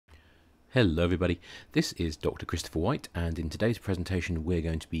Hello everybody, this is Dr. Christopher White, and in today's presentation we're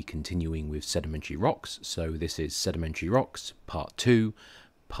going to be continuing with sedimentary rocks. So this is Sedimentary Rocks Part 2,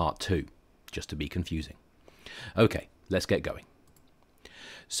 just to be confusing. Okay, let's get going.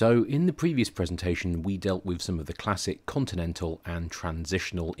 So in the previous presentation we dealt with some of the classic continental and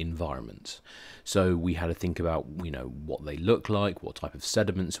transitional environments. So we had to think about, what they look like, what type of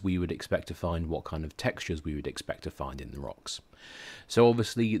sediments we would expect to find, what kind of textures we would expect to find in the rocks. So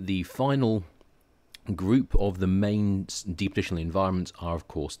obviously the final group of the main depositional environments are of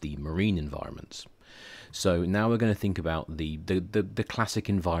course the marine environments. So now we're going to think about the classic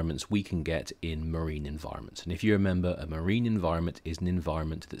environments we can get in marine environments. And if you remember, a marine environment is an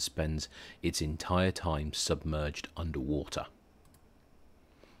environment that spends its entire time submerged underwater.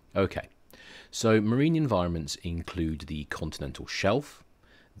 Okay, so marine environments include the continental shelf,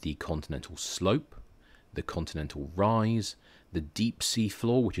 the continental slope, the continental rise, the deep sea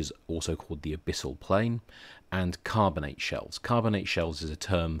floor, which is also called the abyssal plain, and carbonate shelves. Carbonate shelves is a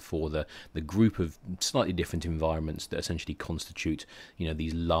term for the group of slightly different environments that essentially constitute,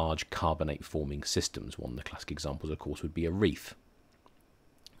 these large carbonate forming systems. One of the classic examples, of course, would be a reef.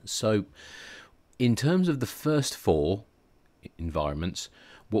 So in terms of the first four environments,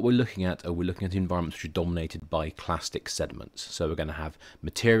 what we're looking at environments which are dominated by clastic sediments. So we're going to have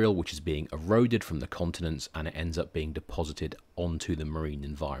material which is being eroded from the continents and it ends up being deposited onto the marine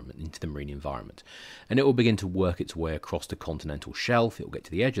environment, and it will begin to work its way across the continental shelf. It will get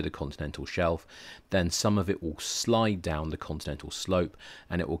to the edge of the continental shelf, then some of it will slide down the continental slope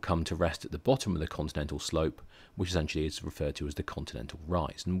and it will come to rest at the bottom of the continental slope, which essentially is referred to as the continental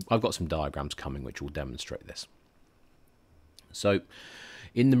rise. And I've got some diagrams coming which will demonstrate this. So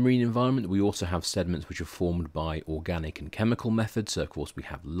in the marine environment, we also have sediments which are formed by organic and chemical methods. So of course we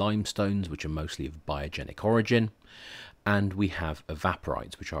have limestones, which are mostly of biogenic origin, and we have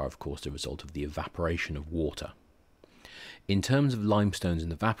evaporites, which are of course the result of the evaporation of water. In terms of limestones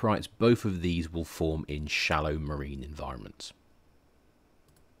and evaporites, both of these will form in shallow marine environments.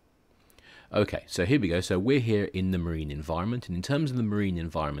 Okay, so here we go. So we're here in the marine environment, and in terms of the marine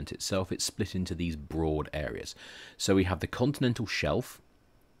environment itself, it's split into these broad areas. So we have the continental shelf.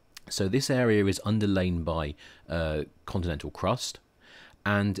 So this area is underlain by continental crust,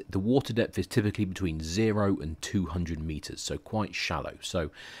 and the water depth is typically between 0 and 200 meters, so quite shallow.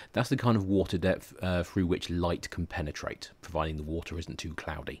 So that's the kind of water depth through which light can penetrate, providing the water isn't too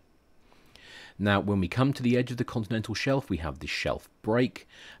cloudy. Now, when we come to the edge of the continental shelf, we have the shelf break,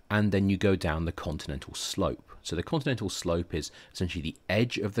 and then you go down the continental slope. So the continental slope is essentially the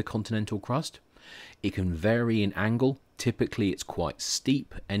edge of the continental crust. It can vary in angle. Typically, it's quite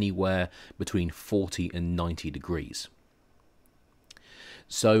steep, anywhere between 40 and 90 degrees.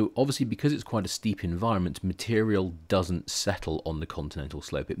 So obviously, because it's quite a steep environment, material doesn't settle on the continental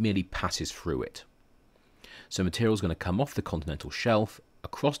slope. It merely passes through it. So material is going to come off the continental shelf,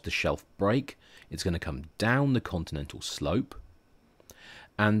 across the shelf break. It's going to come down the continental slope,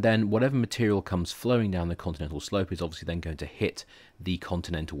 and then whatever material comes flowing down the continental slope is obviously then going to hit the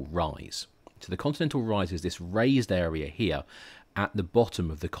continental rise. So the continental rise is this raised area here at the bottom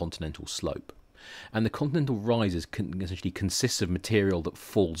of the continental slope, and the continental rise essentially consists of material that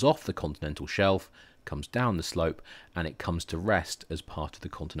falls off the continental shelf, comes down the slope, and it comes to rest as part of the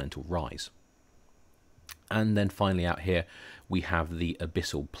continental rise. And then finally out here we have the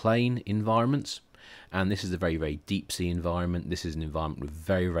abyssal plain environments, and this is a very, very deep sea environment. This is an environment with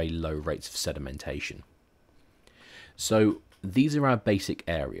very, very low rates of sedimentation. So these are our basic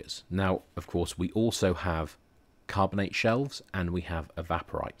areas. Now, of course, we also have carbonate shelves and we have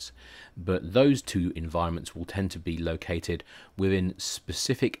evaporites, but those two environments will tend to be located within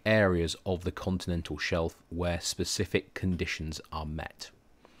specific areas of the continental shelf where specific conditions are met.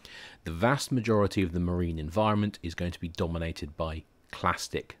 The vast majority of the marine environment is going to be dominated by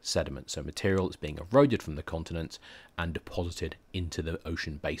clastic sediment, so material that's being eroded from the continents and deposited into the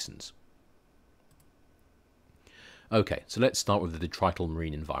ocean basins. Okay, so let's start with the detrital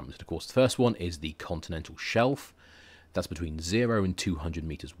marine environment. Of course, the first one is the continental shelf. That's between 0 and 200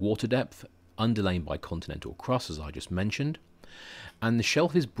 meters water depth, underlain by continental crust, as I just mentioned. And the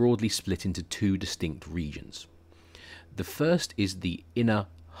shelf is broadly split into two distinct regions. The first is the inner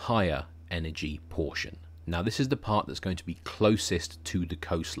higher energy portion. Now this is the part that's going to be closest to the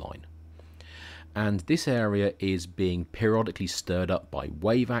coastline, and this area is being periodically stirred up by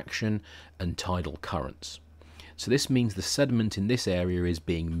wave action and tidal currents. So this means the sediment in this area is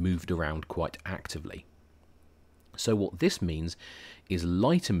being moved around quite actively. So what this means is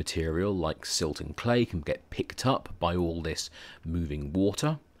lighter material like silt and clay can get picked up by all this moving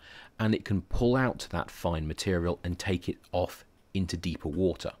water, and it can pull out that fine material and take it off into deeper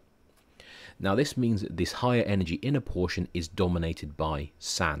water. Now this means that this higher energy inner portion is dominated by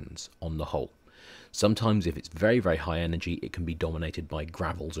sands on the whole. Sometimes if it's very, very high energy, it can be dominated by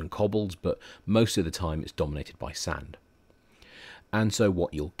gravels and cobbles, but most of the time it's dominated by sand. And so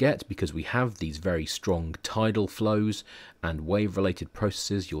what you'll get, because we have these very strong tidal flows and wave-related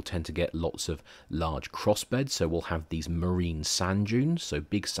processes, you'll tend to get lots of large crossbeds. So we'll have these marine sand dunes, so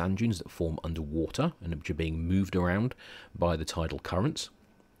big sand dunes that form underwater and which are being moved around by the tidal currents.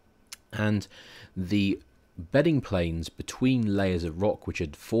 And the bedding planes between layers of rock which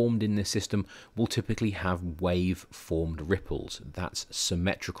had formed in this system will typically have wave-formed ripples. That's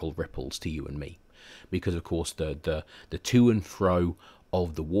symmetrical ripples to you and me, because of course the to and fro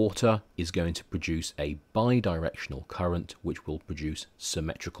of the water is going to produce a bidirectional current which will produce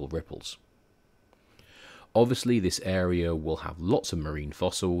symmetrical ripples. Obviously this area will have lots of marine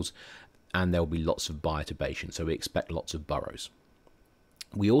fossils and there will be lots of bioturbation, so we expect lots of burrows.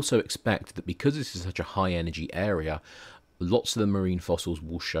 We also expect that because this is such a high energy area, lots of the marine fossils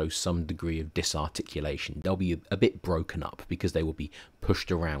will show some degree of disarticulation. They'll be a bit broken up because they will be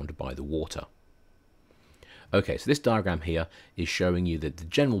pushed around by the water. Okay, so this diagram here is showing you the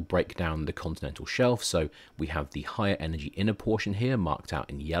general breakdown of the continental shelf. So we have the higher energy inner portion here marked out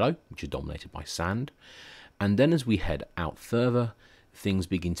in yellow, which is dominated by sand. And then as we head out further, things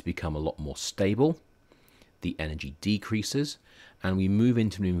begin to become a lot more stable. The energy decreases and we move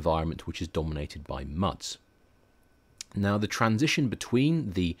into an environment which is dominated by muds. Now the transition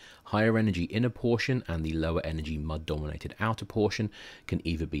between the higher energy inner portion and the lower energy mud dominated outer portion can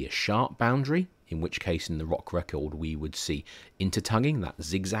either be a sharp boundary, in which case in the rock record we would see intertonguing, that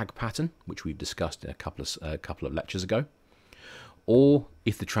zigzag pattern which we've discussed in a couple of lectures ago, or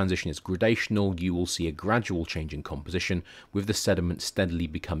if the transition is gradational, you will see a gradual change in composition with the sediment steadily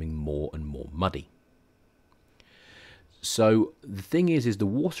becoming more and more muddy. So the thing is the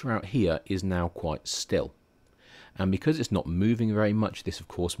water out here is now quite still. And because it's not moving very much, this of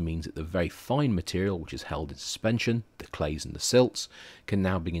course means that the very fine material which is held in suspension, the clays and the silts, can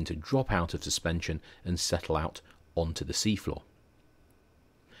now begin to drop out of suspension and settle out onto the seafloor.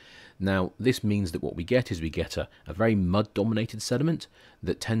 Now this means that what we get is we get a very mud dominated sediment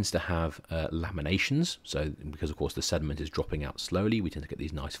that tends to have laminations. So because of course the sediment is dropping out slowly, we tend to get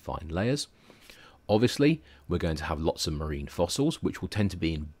these nice fine layers. Obviously, we're going to have lots of marine fossils, which will tend to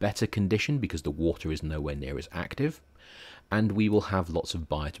be in better condition because the water is nowhere near as active. And we will have lots of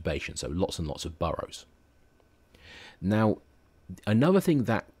bioturbation, so lots and lots of burrows. Now, another thing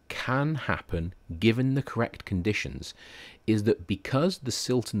that can happen, given the correct conditions, is that because the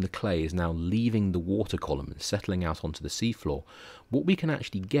silt and the clay is now leaving the water column and settling out onto the seafloor, what we can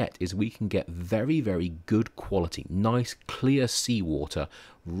actually get is we can get very, very good quality, nice, clear seawater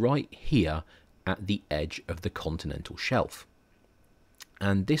right here at the edge of the continental shelf.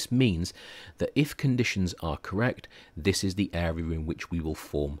 And this means that if conditions are correct, this is the area in which we will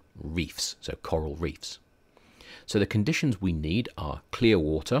form reefs, so coral reefs. So the conditions we need are clear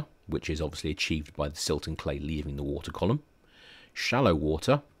water, which is obviously achieved by the silt and clay leaving the water column, shallow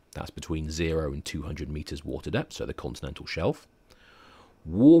water, that's between 0 and 200 meters water depth, so the continental shelf,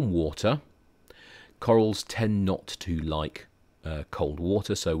 warm water. Corals tend not to like cold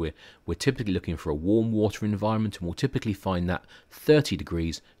water, so we're typically looking for a warm water environment, and we'll typically find that 30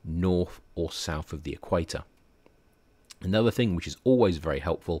 degrees north or south of the equator. Another thing which is always very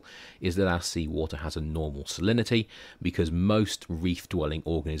helpful is that our seawater has a normal salinity, because most reef dwelling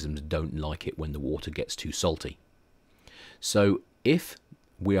organisms don't like it when the water gets too salty. So if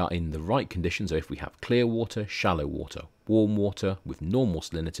we are in the right conditions, so if we have clear water, shallow water, warm water with normal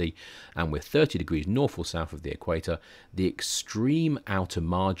salinity, and we're 30 degrees north or south of the equator, the extreme outer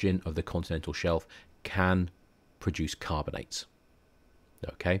margin of the continental shelf can produce carbonates.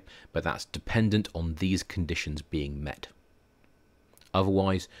 Okay, but that's dependent on these conditions being met.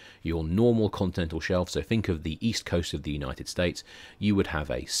 Otherwise, your normal continental shelf, so think of the east coast of the United States, you would have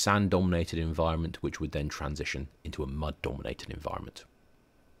a sand-dominated environment which would then transition into a mud-dominated environment.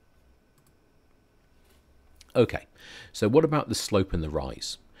 Okay, so what about the slope and the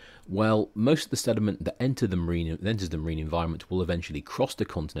rise? Well, most of the sediment that enters the marine environment will eventually cross the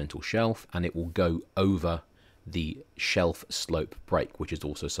continental shelf, and it will go over the shelf slope break, which is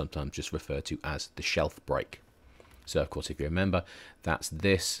also sometimes just referred to as the shelf break. So of course, if you remember, that's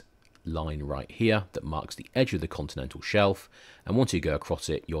this line right here that marks the edge of the continental shelf, and once you go across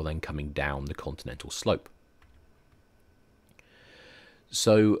it, you're then coming down the continental slope.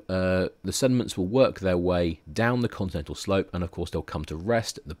 So the sediments will work their way down the continental slope, and of course they'll come to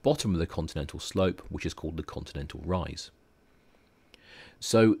rest at the bottom of the continental slope, which is called the continental rise.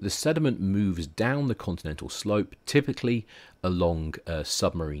 So the sediment moves down the continental slope, typically along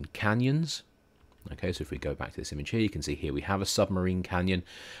submarine canyons, Okay, so if we go back to this image here, you can see here we have a submarine canyon,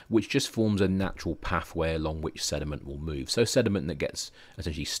 which just forms a natural pathway along which sediment will move. So sediment that gets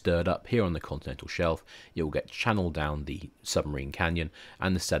essentially stirred up here on the continental shelf, it will get channeled down the submarine canyon,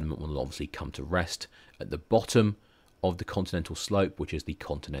 and the sediment will obviously come to rest at the bottom of the continental slope, which is the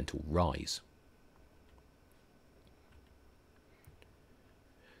continental rise.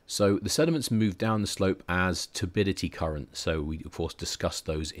 So the sediments move down the slope as turbidity currents. So we, of course, discussed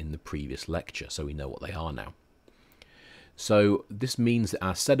those in the previous lecture, so we know what they are now. So this means that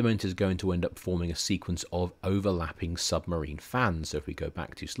our sediment is going to end up forming a sequence of overlapping submarine fans. So if we go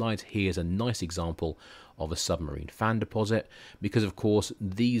back 2 slides, here's a nice example of a submarine fan deposit, because of course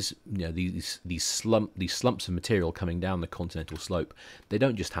these slumps of material coming down the continental slope, they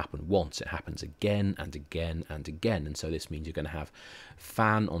don't just happen once, it happens again and again and again. And so this means you're going to have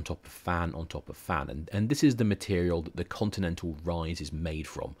fan on top of fan on top of fan, and this is the material that the continental rise is made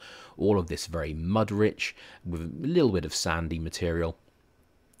from. All of this very mud rich with a little bit of sandy material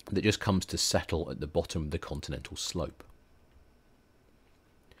that just comes to settle at the bottom of the continental slope.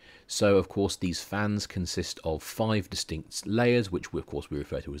 So of course these fans consist of 5 distinct layers, which of course we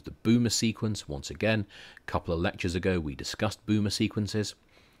refer to as the boomer sequence. Once again, a couple of lectures ago we discussed boomer sequences.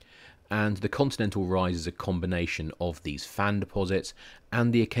 And the continental rise is a combination of these fan deposits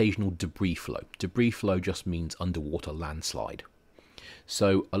and the occasional debris flow. Debris flow just means underwater landslide.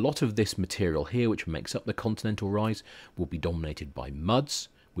 So a lot of this material here, which makes up the continental rise, will be dominated by muds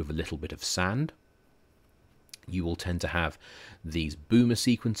with a little bit of sand. You will tend to have these boomer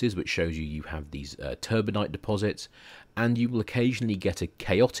sequences, which shows you have these turbidite deposits, and you will occasionally get a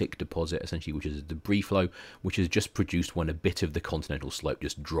chaotic deposit, essentially, which is a debris flow, which is just produced when a bit of the continental slope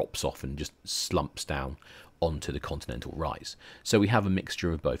just drops off and just slumps down onto the continental rise. So we have a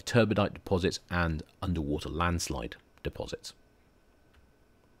mixture of both turbidite deposits and underwater landslide deposits.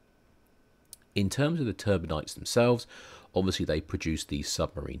 In terms of the turbidites themselves, obviously they produce these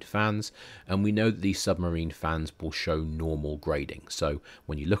submarine fans, and we know that these submarine fans will show normal grading. So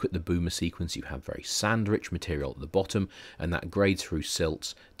when you look at the boomer sequence, you have very sand-rich material at the bottom, and that grades through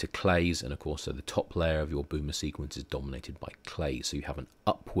silts to clays, and of course so the top layer of your boomer sequence is dominated by clay, so you have an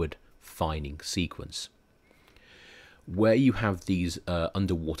upward fining sequence. Where you have these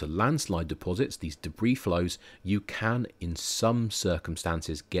underwater landslide deposits, these debris flows, you can, in some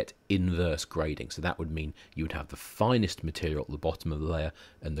circumstances, get inverse grading. So that would mean you would have the finest material at the bottom of the layer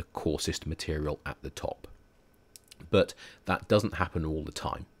and the coarsest material at the top. But that doesn't happen all the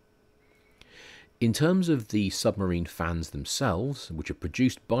time. In terms of the submarine fans themselves, which are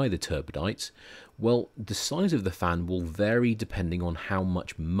produced by the turbidites, well, the size of the fan will vary depending on how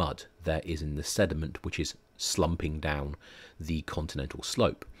much mud there is in the sediment, which is slumping down the continental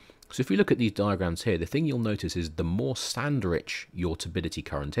slope. So if we look at these diagrams here, the thing you'll notice is the more sand-rich your turbidity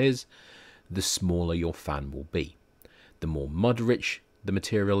current is, the smaller your fan will be. The more mud-rich the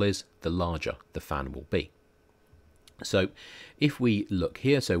material is, the larger the fan will be. So if we look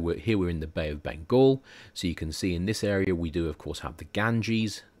here, so we're in the Bay of Bengal, so you can see in this area we do of course have the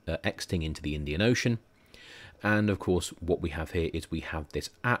Ganges exiting into the Indian Ocean, and of course what we have here is we have this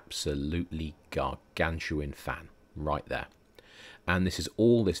absolutely gargantuan fan right there, and this is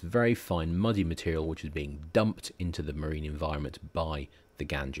all this very fine muddy material which is being dumped into the marine environment by the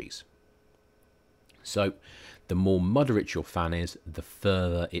Ganges. So the more mud-rich your fan is, the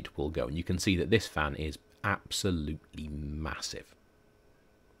further it will go, and you can see that this fan is absolutely massive.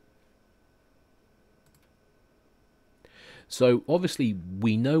 So obviously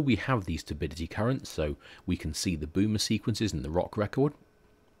we know we have these turbidity currents, so we can see the boomer sequences in the rock record,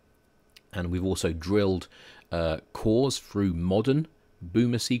 and we've also drilled cores through modern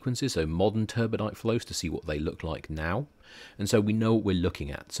boomer sequences, so modern turbidite flows, to see what they look like now, and so we know what we're looking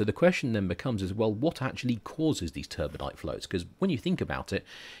at. So the question then becomes is, well, what actually causes these turbidite flows? Because when you think about it,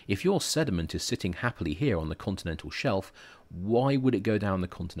 if your sediment is sitting happily here on the continental shelf, why would it go down the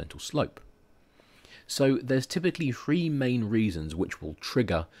continental slope? So there's typically 3 main reasons which will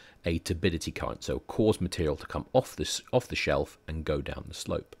trigger a turbidity current, so cause material to come off the shelf and go down the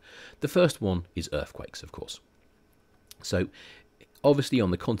slope. The first one is earthquakes, of course. So obviously on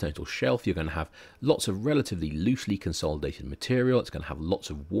the continental shelf you're going to have lots of relatively loosely consolidated material. It's going to have lots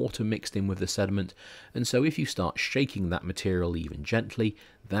of water mixed in with the sediment, and so if you start shaking that material even gently,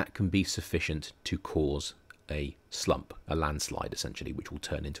 that can be sufficient to cause a slump, a landslide essentially, which will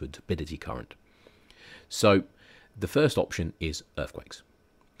turn into a turbidity current. So the first option is earthquakes.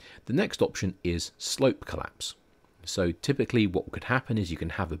 The next option is slope collapse. So typically what could happen is you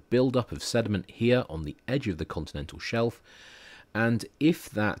can have a build-up of sediment here on the edge of the continental shelf, and if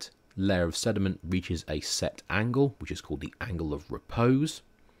that layer of sediment reaches a set angle, which is called the angle of repose,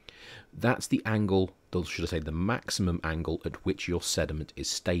 That's the angle, or should I say the maximum angle at which your sediment is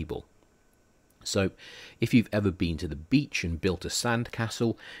stable. So if you've ever been to the beach and built a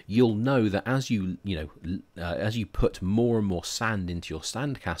sandcastle, you'll know that as you put more and more sand into your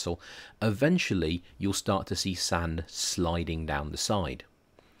sandcastle, eventually you'll start to see sand sliding down the side.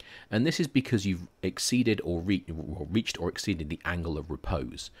 And this is because you've exceeded or reached or exceeded the angle of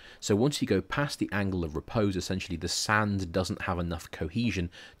repose. So once you go past the angle of repose, essentially the sand doesn't have enough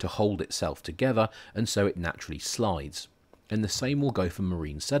cohesion to hold itself together, and so it naturally slides. And the same will go for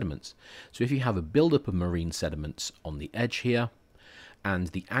marine sediments. So if you have a buildup of marine sediments on the edge here, and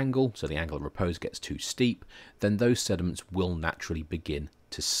the angle, so the angle of repose, gets too steep, then those sediments will naturally begin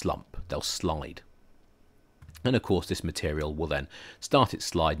to slump. They'll slide. And of course this material will then start its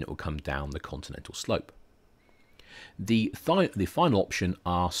slide and it will come down the continental slope. The final option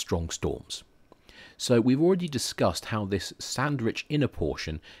are strong storms. So we've already discussed how this sand-rich inner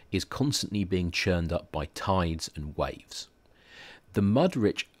portion is constantly being churned up by tides and waves. The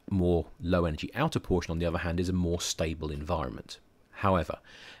mud-rich, more low-energy outer portion, on the other hand, is a more stable environment. However,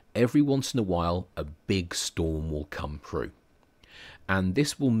 every once in a while a big storm will come through. And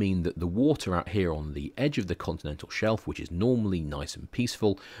this will mean that the water out here on the edge of the continental shelf, which is normally nice and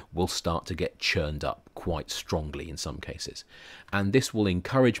peaceful, will start to get churned up quite strongly in some cases. And this will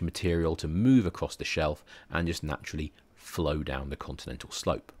encourage material to move across the shelf and just naturally flow down the continental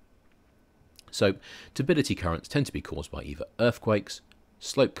slope. So turbidity currents tend to be caused by either earthquakes,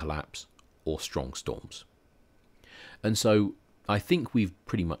 slope collapse, or strong storms. And so I think we've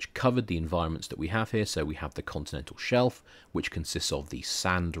pretty much covered the environments that we have here. So we have the continental shelf, which consists of the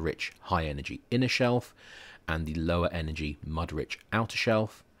sand-rich, high-energy inner shelf and the lower-energy, mud-rich outer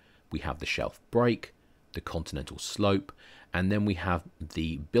shelf. We have the shelf break, the continental slope, and then we have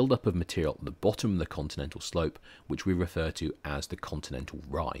the buildup of material at the bottom of the continental slope, which we refer to as the continental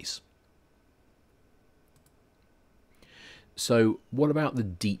rise. So what about the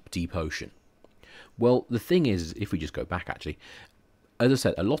deep, deep ocean? Well, the thing is, if we just go back actually, as I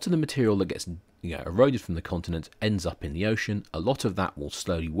said, a lot of the material that gets eroded from the continent ends up in the ocean. A lot of that will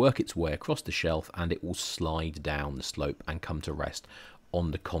slowly work its way across the shelf and it will slide down the slope and come to rest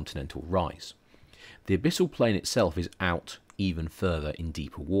on the continental rise. The abyssal plain itself is out even further in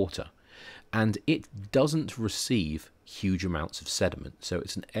deeper water, and it doesn't receive huge amounts of sediment. So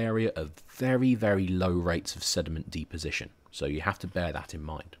it's an area of very, very low rates of sediment deposition. So you have to bear that in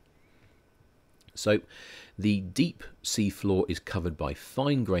mind. So the deep sea floor is covered by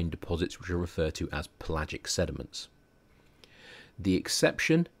fine-grained deposits which are referred to as pelagic sediments. The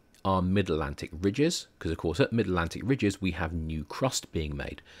exception are mid-Atlantic ridges, because of course at mid-Atlantic ridges we have new crust being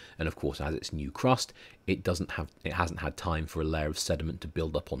made, and of course as it's new crust it hasn't had time for a layer of sediment to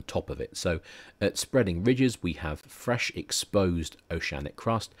build up on top of it. So at spreading ridges we have fresh exposed oceanic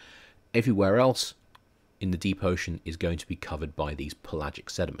crust. Everywhere else in the deep ocean is going to be covered by these pelagic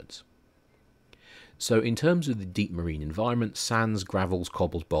sediments. So in terms of the deep marine environment, sands, gravels,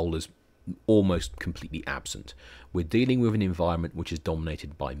 cobbles, boulders, almost completely absent. We're dealing with an environment which is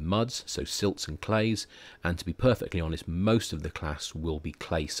dominated by muds, so silts and clays, and to be perfectly honest, most of the class will be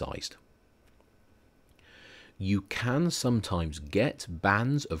clay-sized. You can sometimes get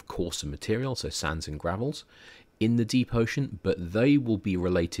bands of coarser material, so sands and gravels, in the deep ocean, but they will be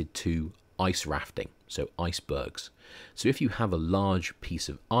related to ice rafting, so icebergs. So if you have a large piece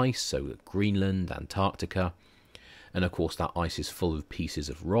of ice, so Greenland, Antarctica, and of course that ice is full of pieces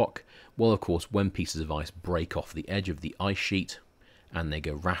of rock, well of course when pieces of ice break off the edge of the ice sheet and they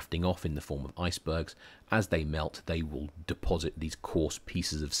go rafting off in the form of icebergs, as they melt they will deposit these coarse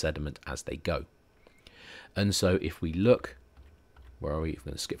pieces of sediment as they go. And so if we look, where are we? I'm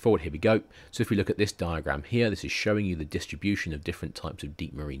going to skip forward, here we go. So if we look at this diagram here, this is showing you the distribution of different types of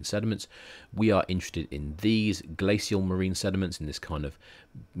deep marine sediments. We are interested in these glacial marine sediments in this kind of,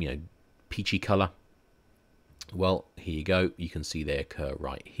 peachy colour. Well, here you go. You can see they occur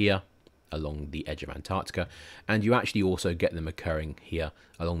right here along the edge of Antarctica, and you actually also get them occurring here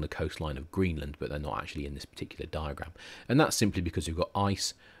along the coastline of Greenland, but they're not actually in this particular diagram. And that's simply because you've got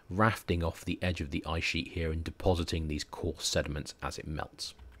ice rafting off the edge of the ice sheet here and depositing these coarse sediments as it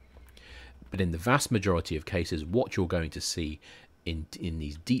melts. But in the vast majority of cases, what you're going to see in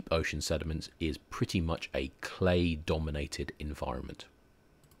these deep ocean sediments is pretty much a clay-dominated environment.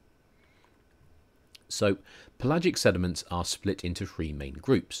 So pelagic sediments are split into three main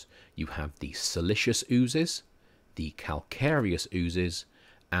groups. You have the siliceous oozes, the calcareous oozes,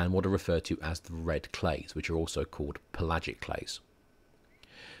 and what are referred to as the red clays, which are also called pelagic clays.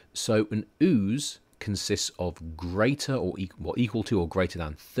 So an ooze consists of greater or equal to or greater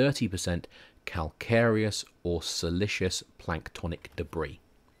than 30% calcareous or siliceous planktonic debris.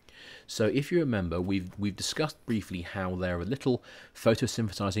 So if you remember, we've discussed briefly how there are little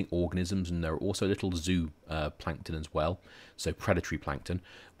photosynthesizing organisms, and there are also little zooplankton as well, so predatory plankton,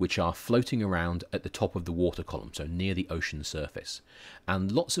 which are floating around at the top of the water column, so near the ocean surface.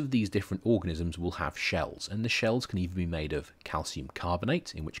 And lots of these different organisms will have shells, and the shells can either be made of calcium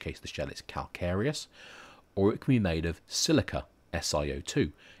carbonate, in which case the shell is calcareous, or it can be made of silica,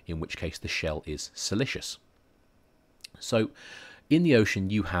 SiO2, in which case the shell is silicious. So in the ocean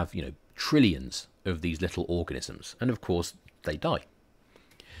you have, trillions of these little organisms, and of course they die.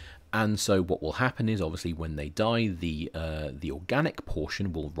 And so what will happen is, obviously, when they die, the organic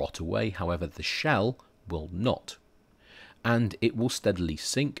portion will rot away. However, the shell will not, and it will steadily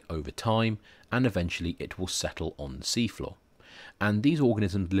sink over time, and eventually it will settle on the seafloor. And these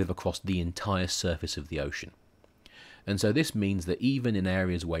organisms live across the entire surface of the ocean. And so this means that even in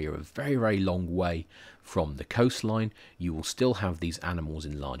areas where you're a very, very long way from the coastline, you will still have these animals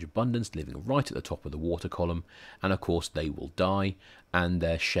in large abundance living right at the top of the water column, and of course they will die, and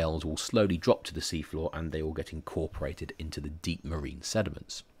their shells will slowly drop to the seafloor, and they will get incorporated into the deep marine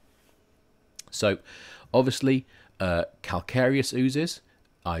sediments. So obviously calcareous oozes,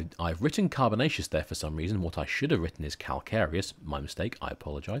 I've written carbonaceous there for some reason. What I should have written is calcareous. My mistake, I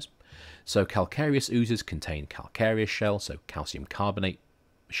apologise. So calcareous oozes contain calcareous shells, so calcium carbonate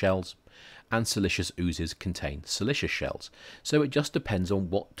shells, and silicious oozes contain silicious shells. So it just depends on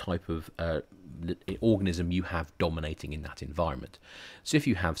what type of organism you have dominating in that environment. So if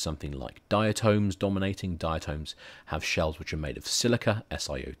you have something like diatoms dominating, diatoms have shells which are made of silica,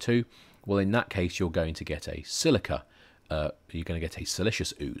 SiO2, well in that case you're going to get a silica, you're going to get a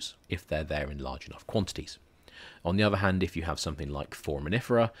silicious ooze if they're there in large enough quantities. On the other hand, if you have something like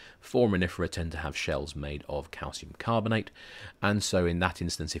foraminifera tend to have shells made of calcium carbonate, and so in that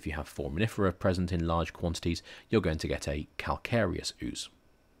instance, if you have foraminifera present in large quantities, you're going to get a calcareous ooze.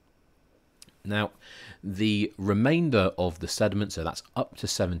 Now, the remainder of the sediment, so that's up to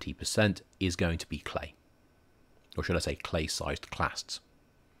 70%, is going to be clay, or should I say clay-sized clasts.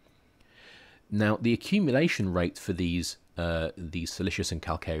 Now, the accumulation rate for these silicious and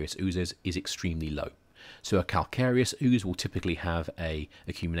calcareous oozes is extremely low. So a calcareous ooze will typically have a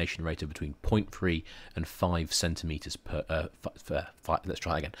accumulation rate of between 0.3 and 5 centimeters per. Let's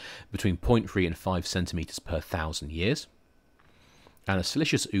try again. Between 0.3 and 5 centimeters per 1,000 years. And a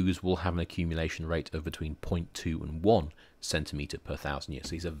silicious ooze will have an accumulation rate of between 0.2 and 1 centimeter per 1,000 years.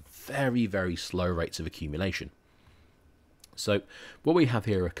 So these are very, very slow rates of accumulation. So what we have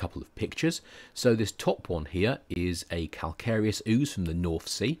here are a couple of pictures. So this top one here is a calcareous ooze from the North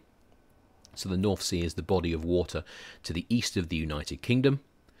Sea. So the North Sea is the body of water to the east of the United Kingdom.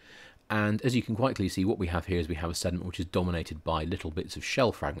 And as you can quite clearly see, what we have here is we have a sediment which is dominated by little bits of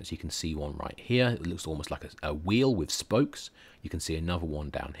shell fragments. You can see one right here. It looks almost like a wheel with spokes. You can see another one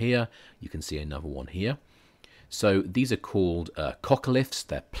down here. You can see another one here. So these are called coccoliths.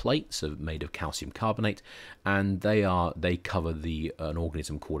 They're plates made of calcium carbonate, and they cover an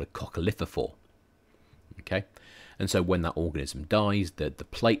organism called a coccolithophore. Okay, and so when that organism dies, the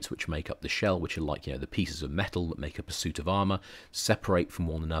plates which make up the shell, which are like the pieces of metal that make up a suit of armor, separate from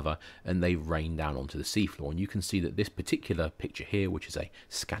one another, and they rain down onto the seafloor. And you can see that this particular picture here, which is a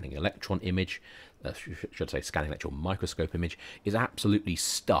scanning electron image, should I say scanning electron microscope image, is absolutely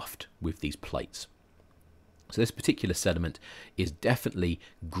stuffed with these plates. So this particular sediment is definitely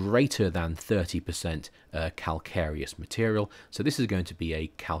greater than 30% calcareous material. So this is going to be a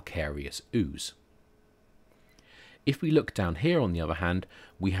calcareous ooze. If we look down here, on the other hand,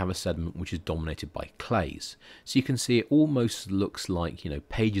 we have a sediment which is dominated by clays. So you can see it almost looks like,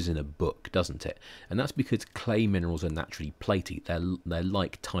 pages in a book, doesn't it? And that's because clay minerals are naturally platy. They're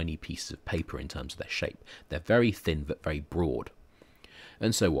like tiny pieces of paper in terms of their shape. They're very thin but very broad.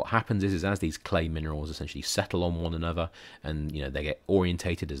 And so what happens is as these clay minerals essentially settle on one another and they get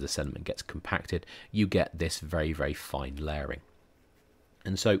orientated as the sediment gets compacted, you get this very, very fine layering.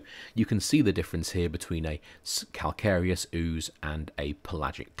 And so you can see the difference here between a calcareous ooze and a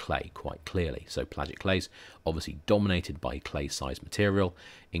pelagic clay quite clearly. So pelagic clays obviously dominated by clay-sized material.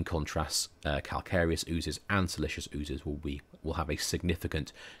 In contrast, calcareous oozes and silicious oozes will have a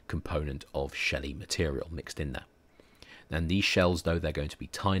significant component of shelly material mixed in there. And these shells, though they're going to be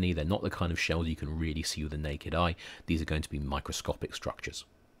tiny, they're not the kind of shells you can really see with the naked eye. These are going to be microscopic structures.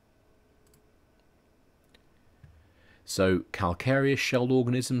 So calcareous shelled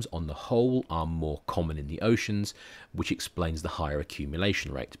organisms on the whole are more common in the oceans, which explains the higher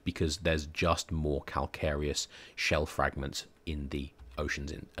accumulation rate, because there's just more calcareous shell fragments in the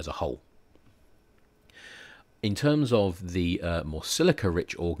oceans as a whole. In terms of the more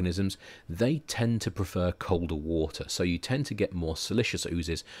silica-rich organisms, they tend to prefer colder water, so you tend to get more siliceous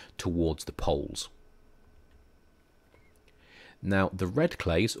oozes towards the poles. Now, the red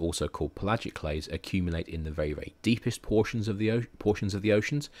clays, also called pelagic clays, accumulate in the very, very deepest portions of the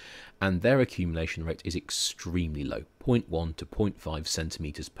oceans, and their accumulation rate is extremely low, 0.1 to 0.5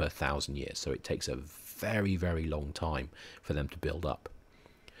 centimeters per 1,000 years, so it takes a very, very long time for them to build up.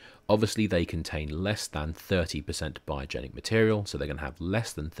 Obviously, they contain less than 30% biogenic material, so they're going to have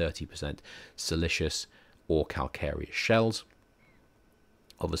less than 30% siliceous or calcareous shells.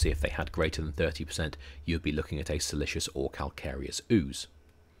 Obviously, if they had greater than 30%, you'd be looking at a siliceous or calcareous ooze.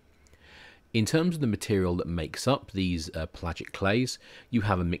 In terms of the material that makes up these pelagic clays, you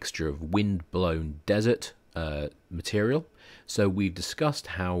have a mixture of wind-blown desert material. So we've discussed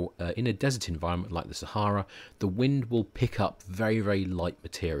how in a desert environment like the Sahara, the wind will pick up very, very light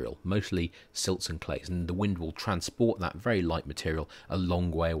material, mostly silts and clays, and the wind will transport that very light material a long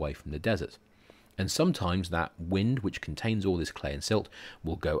way away from the desert. And sometimes that wind, which contains all this clay and silt,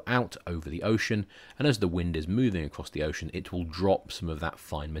 will go out over the ocean, and as the wind is moving across the ocean, it will drop some of that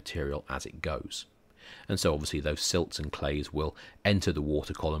fine material as it goes. And so obviously those silts and clays will enter the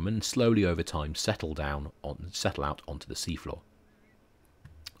water column and slowly over time settle out onto the seafloor.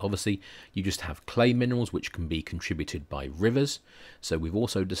 Obviously, you just have clay minerals which can be contributed by rivers. So we've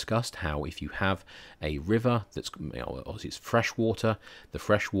also discussed how if you have a river that's, obviously it's fresh water, the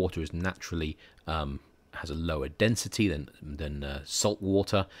fresh water is naturally has a lower density than salt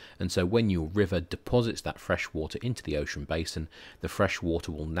water, and so when your river deposits that fresh water into the ocean basin, the fresh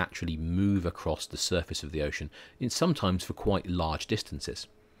water will naturally move across the surface of the ocean, sometimes for quite large distances.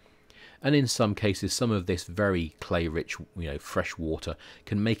 And in some cases, some of this very clay-rich, fresh water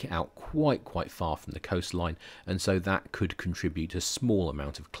can make it out quite far from the coastline, and so that could contribute a small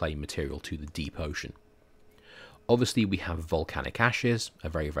amount of clay material to the deep ocean. Obviously, we have volcanic ashes. A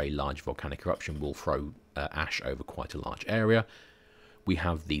very, very large volcanic eruption will throw ash over quite a large area. We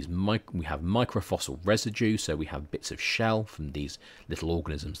have microfossil residue, so we have bits of shell from these little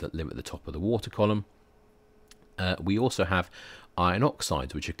organisms that live at the top of the water column. We also have iron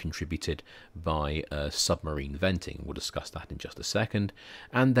oxides, which are contributed by submarine venting. We'll discuss that in just a second.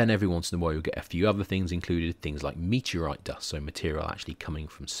 And then every once in a while you'll get a few other things included, things like meteorite dust, so material actually coming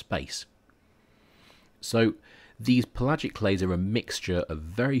from space. So these pelagic clays are a mixture of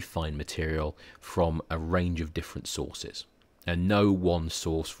very fine material from a range of different sources, and no one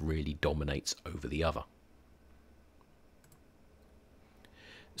source really dominates over the other.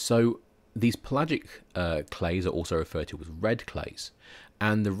 So these pelagic clays are also referred to as red clays,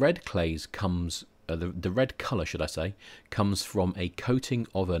 and the red clays the red colour, should I say, comes from a coating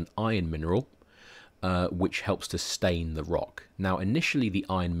of an iron mineral which helps to stain the rock. Now, initially the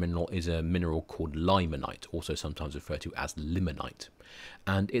iron mineral is a mineral called limonite, also sometimes referred to as limonite,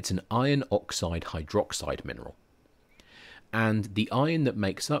 and it's an iron oxide hydroxide mineral. And the iron that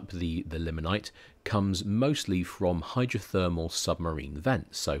makes up the limonite comes mostly from hydrothermal submarine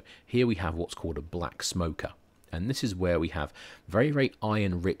vents. So here we have what's called a black smoker. And this is where we have very, very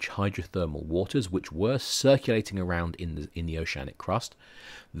iron-rich hydrothermal waters which were circulating around in the oceanic crust,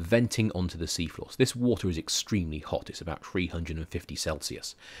 venting onto the seafloor. So this water is extremely hot. It's about 350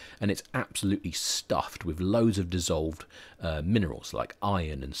 Celsius. And it's absolutely stuffed with loads of dissolved minerals like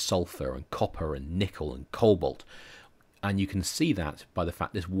iron and sulfur and copper and nickel and cobalt. And you can see that by the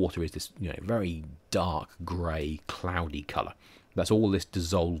fact this water is this very dark, grey, cloudy colour. That's all this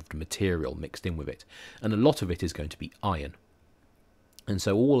dissolved material mixed in with it. And a lot of it is going to be iron. And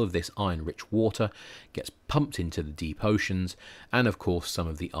so all of this iron-rich water gets pumped into the deep oceans, and of course some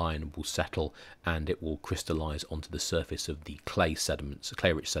of the iron will settle and it will crystallise onto the surface of the clay-rich sediments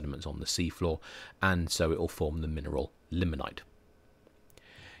on the seafloor, and so it will form the mineral limonite.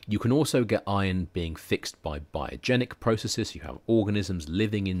 You can also get iron being fixed by biogenic processes. You have organisms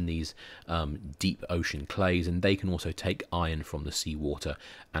living in these deep ocean clays, and they can also take iron from the seawater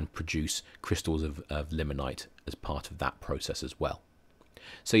and produce crystals of limonite as part of that process as well.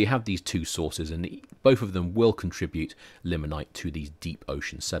 So you have these two sources, and both of them will contribute limonite to these deep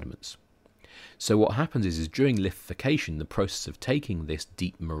ocean sediments. So what happens is during lithification, the process of taking this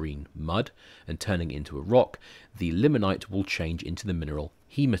deep marine mud and turning it into a rock, the limonite will change into the mineral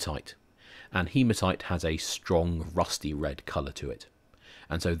hematite. And hematite has a strong rusty red colour to it.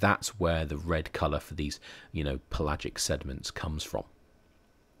 And so that's where the red colour for these, pelagic sediments comes from.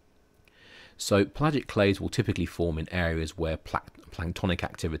 So pelagic clays will typically form in areas where planktonic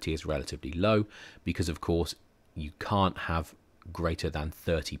activity is relatively low, because of course you can't have greater than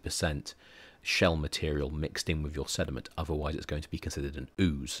 30% shell material mixed in with your sediment, otherwise it's going to be considered an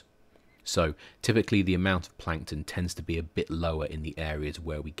ooze. So typically the amount of plankton tends to be a bit lower in the areas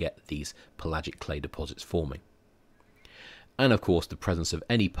where we get these pelagic clay deposits forming. And of course the presence of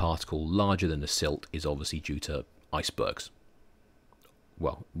any particle larger than a silt is obviously due to icebergs.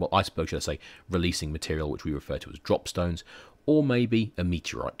 Well, icebergs, should I say, releasing material which we refer to as drop stones, or maybe a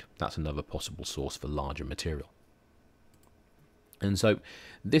meteorite. That's another possible source for larger material. And so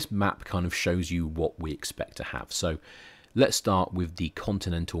this map kind of shows you what we expect to have. So let's start with the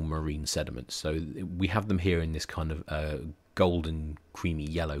continental marine sediments. So we have them here in this kind of golden creamy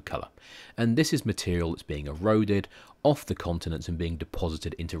yellow colour, and this is material that's being eroded off the continents and being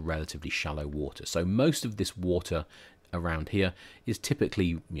deposited into relatively shallow water. So most of this water around here is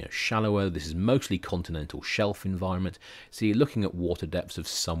typically shallower. This is mostly continental shelf environment, so you're looking at water depths of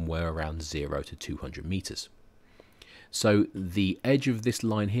somewhere around 0 to 200 meters. So the edge of this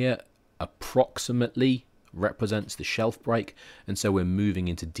line here approximately represents the shelf break, and so we're moving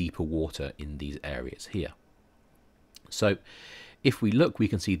into deeper water in these areas here. So if we look, we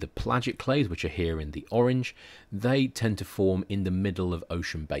can see the pelagic clays, which are here in the orange. They tend to form in the middle of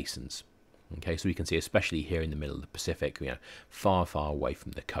ocean basins. Okay, so we can see especially here in the middle of the Pacific, far away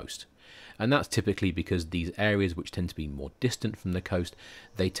from the coast. And that's typically because these areas which tend to be more distant from the coast,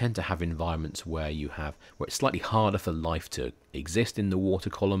 they tend to have environments where it's slightly harder for life to exist in the water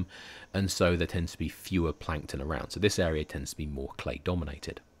column, and so there tends to be fewer plankton around. So this area tends to be more clay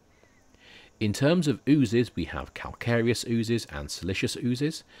dominated. In terms of oozes, we have calcareous oozes and siliceous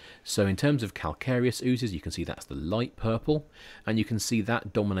oozes. So in terms of calcareous oozes, you can see that's the light purple, and you can see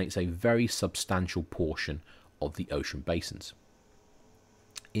that dominates a very substantial portion of the ocean basins.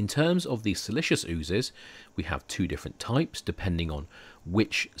 In terms of the siliceous oozes, we have two different types depending on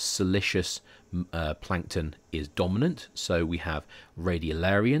which siliceous plankton is dominant. So we have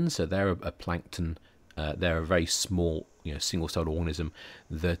radiolarians, so they're a plankton, they're a very small single-celled organism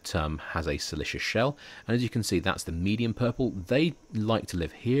that has a siliceous shell, and as you can see, that's the medium purple. They like to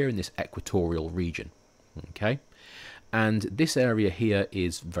live here in this equatorial region. Okay, and this area here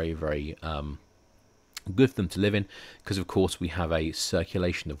is very good for them to live in, because of course we have a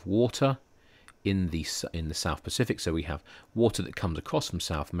circulation of water in the South Pacific. So we have water that comes across from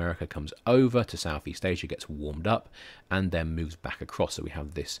South America, comes over to Southeast Asia, gets warmed up, and then moves back across. So we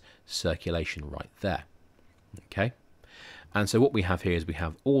have this circulation right there. Okay, and so what we have here is we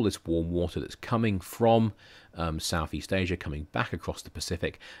have all this warm water that's coming from Southeast Asia, coming back across the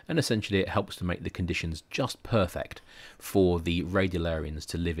Pacific, and essentially it helps to make the conditions just perfect for the radiolarians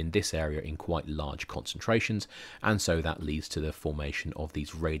to live in this area in quite large concentrations, and so that leads to the formation of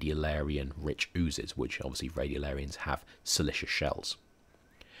these radiolarian-rich oozes, which obviously radiolarians have siliceous shells.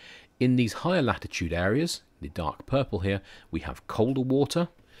 In these higher latitude areas, the dark purple here, we have colder water,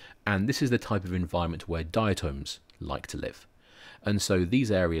 and this is the type of environment where diatoms like to live. And so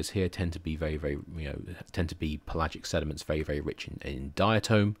these areas here tend to be tend to be pelagic sediments, very rich in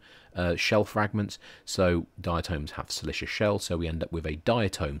diatom shell fragments. So diatoms have siliceous shells, so we end up with a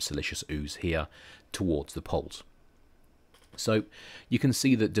diatom siliceous ooze here towards the poles. So you can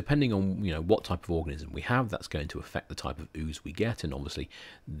see that depending on what type of organism we have, that's going to affect the type of ooze we get, and obviously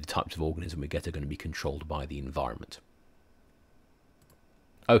the types of organism we get are going to be controlled by the environment.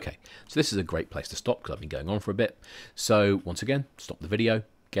 Okay, so this is a great place to stop because I've been going on for a bit. So once again, stop the video,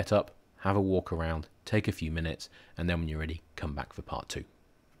 get up, have a walk around, take a few minutes, and then when you're ready, come back for part 2.